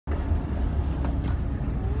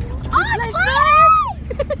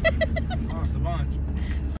on.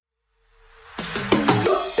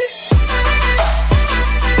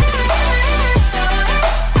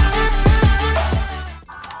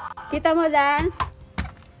 Kita mau dan.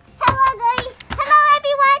 Hello guys. Hello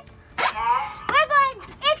everyone. We're going.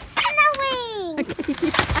 It's snowing.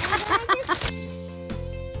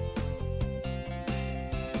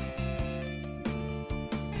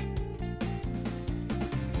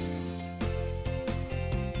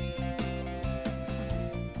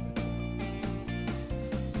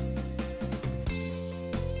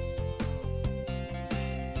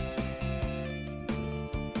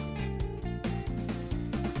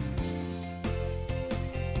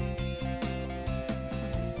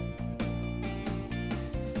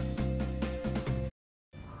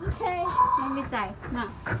 Okay. Let me try. No.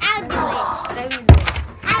 I'll do it. Let me do it.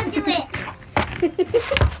 I'll do it.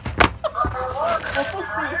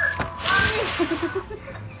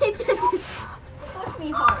 It doesn't push me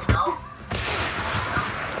hard.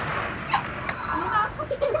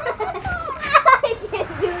 I can't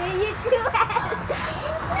do it. You do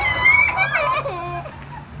it.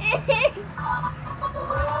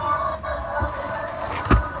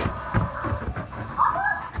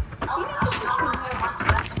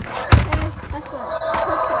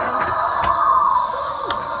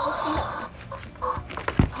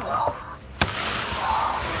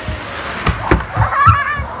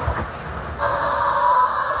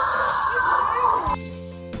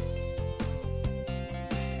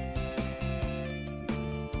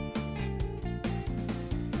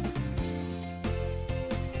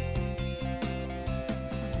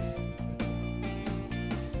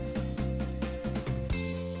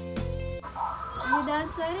 You done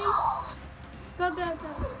sledding? Go grab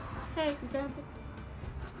that. Hey, grab it.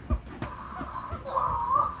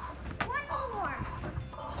 One more.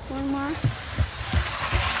 One more.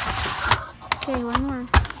 Okay, one more.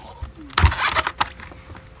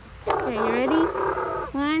 Okay, you ready?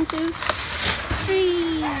 1, 2,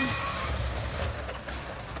 3.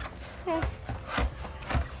 Okay.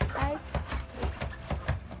 Eyes.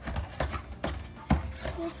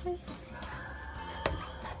 Your face.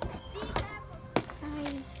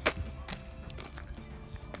 Eyes.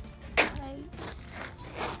 Eyes.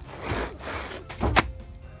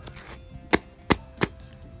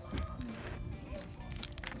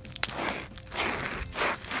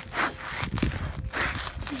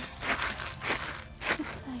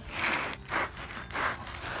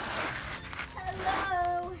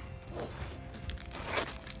 Hello.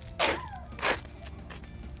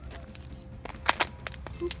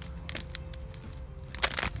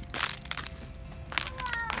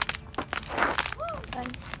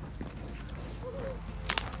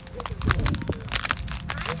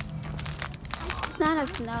 It's not a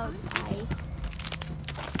snow, it's ice.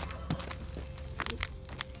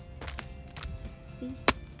 See?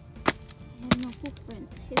 I have no footprint.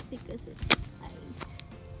 It's because it's ice.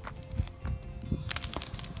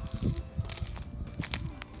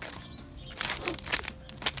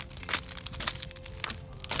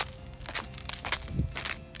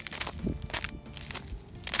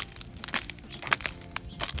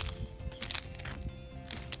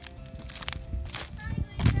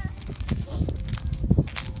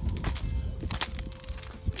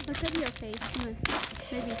 Look at your face. Come on.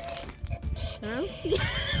 Maybe. Rosie.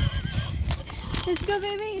 Let's go,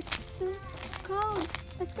 baby. It's so cold.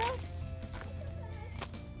 Let's go.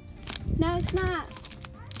 No, it's not.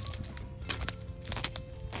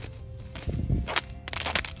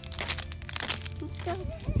 Let's go.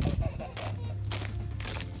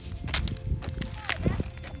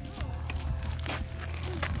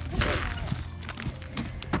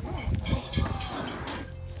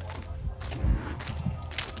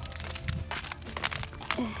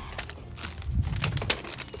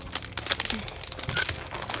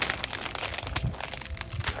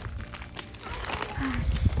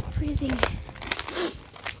 It's freezing.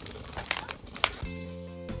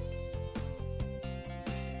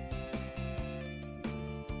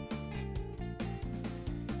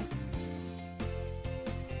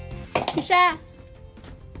 Tisha,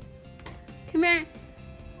 come here.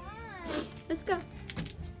 Let's go.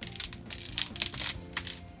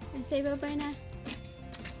 And say bye-bye now.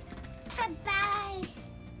 Bye-bye.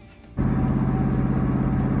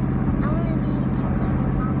 I want to be turned into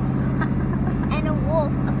a monster. And a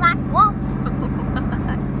wolf. A black wolf.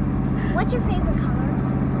 What's your favorite color?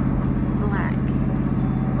 Black,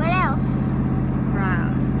 What else?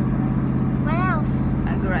 brown, What else?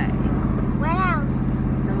 gray, What else?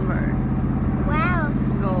 silver, What else?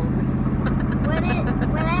 gold.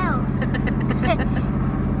 What else?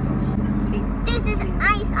 Sleet. This is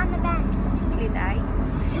ice on the back. Sleet ice.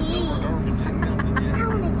 See.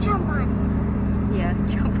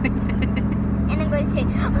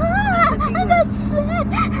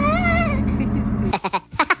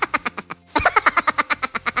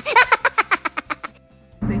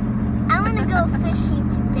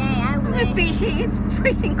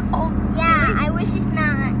 freezing cold. Yeah, I wish it's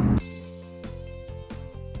not.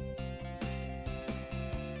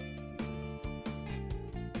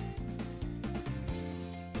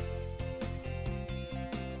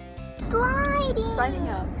 Sliding. Sliding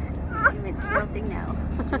up. It's melting now.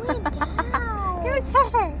 Do it down. It was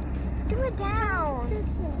her. Do it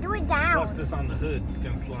down. Do it down. Plus this on the hood, it's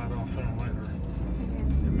gonna slide off sooner or later.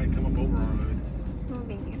 It may come up over our hood. It's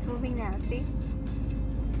moving. It's moving now. See?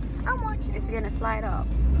 I'm watching. It's gonna slide up.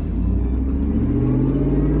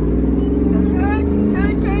 Turn.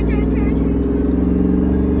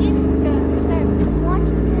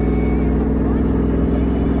 Watching it.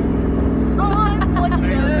 Oh, I'm watching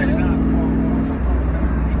May or may it. not fall off.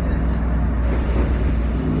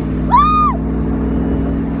 Woo!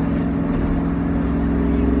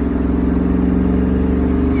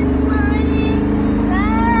 It's sliding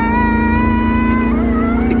back.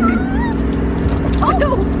 Oh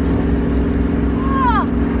no!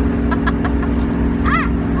 Ah,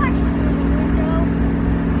 splash into the window.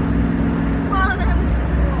 Wow, that was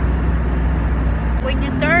cool. When you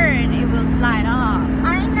turn, it will slide off.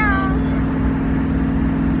 I know.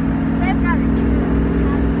 They've got a turn.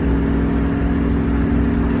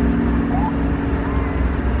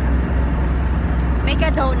 Make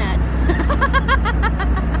a donut.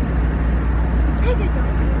 Make a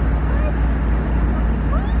donut.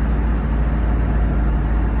 What?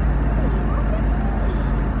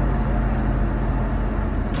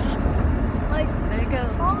 Like, There you go.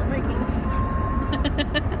 Breaking.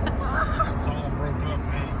 It's all broke up,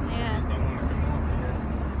 man. Yeah. Just don't want to come off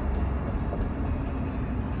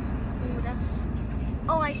yet.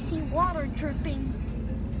 oh, I see water dripping.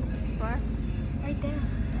 Where? Right there.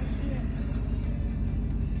 I see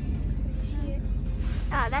it.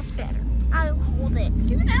 Ah, that's better. I'll hold it.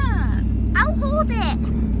 Give it up. I'll hold it.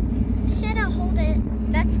 I said I'll hold it.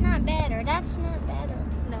 That's not better. That's not better.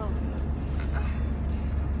 No.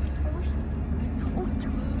 I wish that's oh,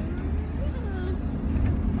 turn.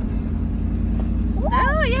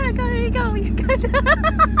 Oh, yeah, there you go. You're good.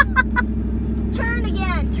 Turn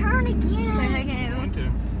again. Turn again. Turn again. One,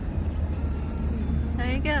 two.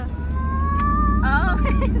 There you go. Oh.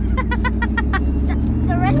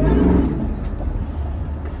 The rest of it.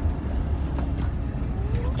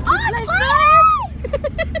 Oh, it's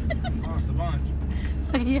flying! Lost a bunch.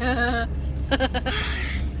 Yeah.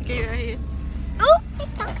 Okay, right here. Oh,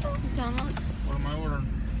 McDonald's. McDonald's. What am I ordering?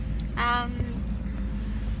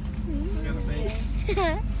 Got a bake.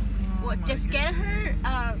 What? Just get her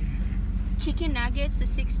chicken nuggets, the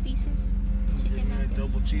 6 pieces. Chicken nuggets.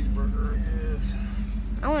 Double cheeseburger, yes.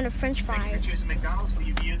 I want a French Thank you fries. for choosing McDonald's. Will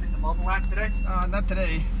you be using the mobile app today? Not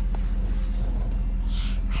today.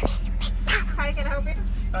 How can I help you?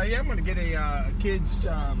 Yeah, I'm gonna get a kid's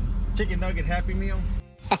chicken nugget Happy Meal.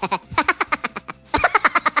 Do you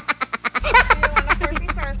want a 4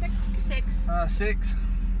 piece or a 6? 6 6.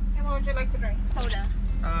 And what would you like to drink? soda.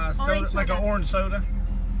 Soda, Orange like soda. an orange soda.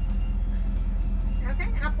 Okay,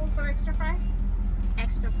 apples or extra fries?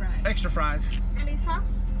 Extra fries. Extra fries. Any sauce?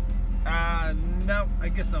 No, I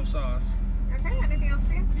guess no sauce. Okay, anything else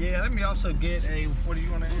for you? Yeah, let me also get a, what do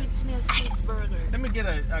you want to add? Kids meal cheeseburger. Let me get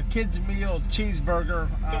a kid's meal cheeseburger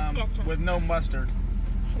Just ketchup. with no mustard.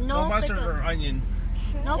 No mustard pickles. or onion.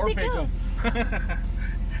 No or pickles. pickles.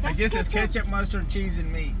 I Just guess it's ketchup. ketchup, mustard, cheese,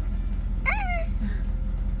 and meat.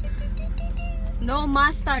 No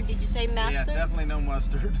mustard. Did you say mustard? Yeah, definitely no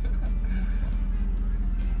mustard.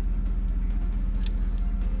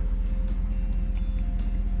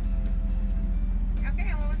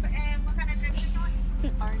 Okay, and what kind of drink did you want?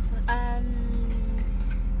 Orange soda.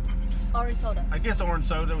 Orange soda. I guess orange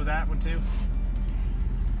soda with that one too.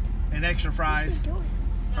 And extra fries.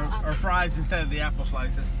 Or fries instead of the apple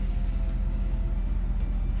slices.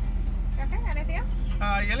 Okay, anything else?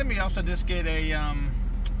 Yeah, let me also just get a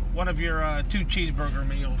one of your 2 cheeseburger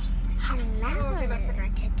meals. What would you like to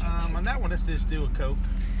drink? On that one, let's just do a Coke.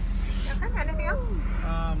 Okay, anything else?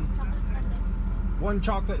 Chocolate sundae. 1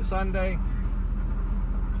 chocolate sundae.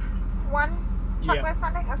 1 Yeah. chocolate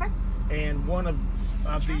sundae? Okay. And 1 of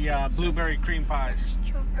the blueberry cream pies.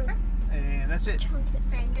 Okay. And that's it.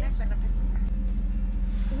 Thank you.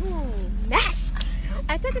 Ooh. Mess.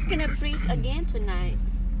 I thought it's gonna freeze again tonight.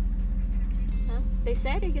 Huh? They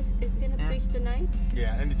said it's gonna freeze tonight.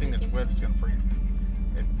 Yeah, anything that's wet is going to freeze.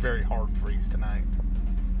 It's very hard to freeze tonight.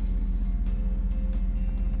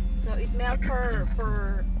 So it melts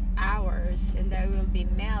for hours, and then it will be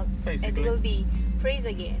melt, and Basically. it will be freeze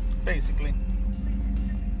again. Basically.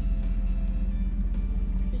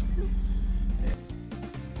 There's 2.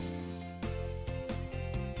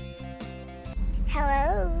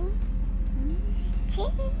 Hello. Any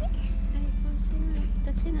closer?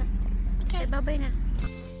 Sige na. Say bye-bye na.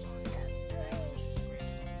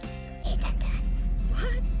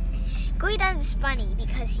 What? Goy Dun's funny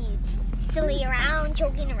because he's silly around,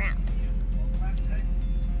 joking around.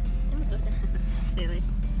 Silly.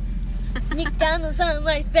 Nick Donald's on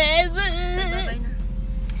my Say favorite. bye-bye na.